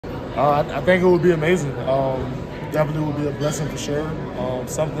I think it would be amazing. Definitely would be a blessing for sure.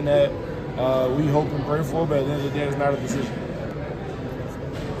 Something that we hope and pray for, but at the end of the day, it's not a decision.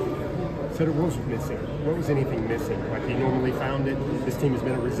 So what was missing? What was anything missing? Like he normally found it. This team has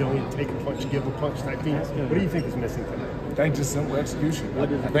been a resilient, take a punch, give a punch type team. What do you think is missing tonight? I think just simple execution. I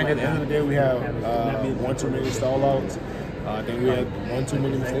think at the end of the day, we have one too many stall outs. I think we had one too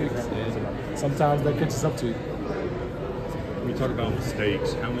many mistakes. And sometimes that catches up to you. When you talk about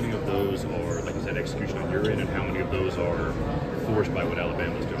mistakes, how many of those are, like you said, execution on your end, and how many of those are forced by what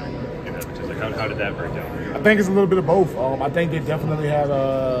Alabama's doing? Like how did that break down? I think it's a little bit of both. I think they definitely had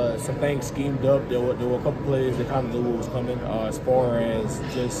some things schemed up. There were a couple plays that kind of knew what was coming. As far as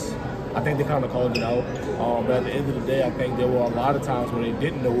just, I think they kind of called it out. But at the end of the day, I think there were a lot of times where they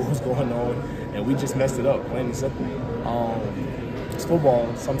didn't know what was going on, and we just messed it up, plain and simple. It's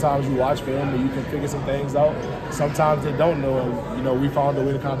football. Sometimes you watch film and you can figure some things out. Sometimes they don't know, and we found a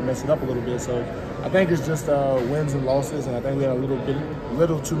way to kind of mess it up a little bit. So I think it's just wins and losses, and I think we had a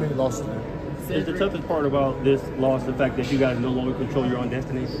little too many losses there. Is the toughest part about this loss the fact that you guys no longer control your own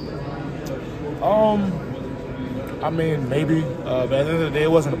destiny? I mean, maybe. But at the end of the day,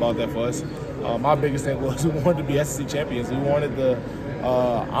 it wasn't about that for us. My biggest thing was we wanted to be SEC champions. We wanted the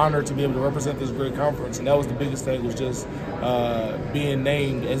honor to be able to represent this great conference, and that was the biggest thing. Was just being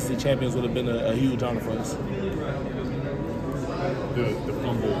named SEC champions would have been a huge honor for us. The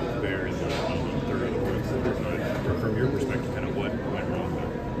fumble there in the third quarter, from your perspective, kind of what went wrong there?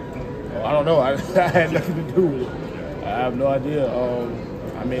 I don't know. I had nothing to do with it. I have no idea.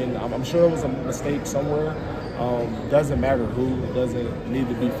 I mean, I'm sure it was a mistake somewhere. Doesn't matter who. Doesn't need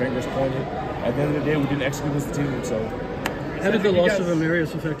to be fingers pointed. At the end of the day, we didn't execute as a team. So, how did the loss of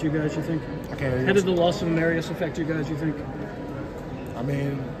Amarius affect you guys? You think? I can't hear you. How did the loss of Amarius affect you guys? You think? I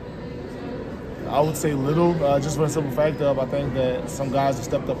mean, I would say little, just for the simple fact of I think that some guys have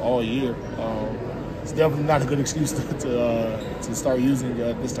stepped up all year. It's definitely not a good excuse to start using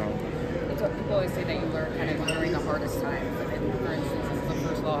this time. People always say that you learn kind of during the hardest times. And for instance, this is the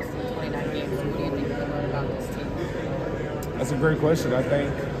first loss in 29 games. What do you think you can learn about this team? That's a great question. I think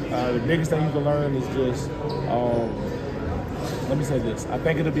the biggest thing you can learn is just, let me say this. I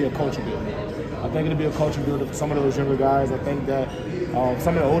think it'll be a culture builder. I think it'll be a culture builder for some of those younger guys. I think that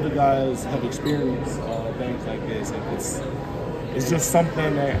some of the older guys have experienced things like this. And it's just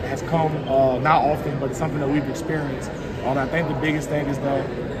something that has come not often, but it's something that we've experienced. I think the biggest thing is that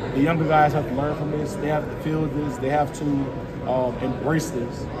the younger guys have to learn from this. They have to feel this. They have to embrace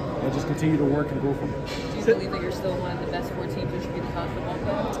this and just continue to work and go from it. Do you believe that you're still one of the best 4 teams that should be the college football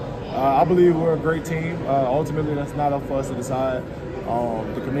playoff? I believe we're a great team. Ultimately, that's not up for us to decide.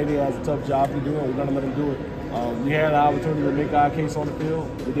 The committee has a tough job to do, and we're going to let them do it. We had the opportunity to make our case on the field.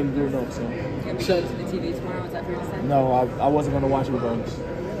 We didn't do enough. So. You'll be going to the TV tomorrow? Is that fair to say? No, I wasn't going to watch it regardless.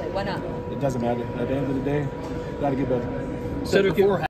 Really? Why not? It doesn't matter. At the end of the day, got to get better. Sedrick,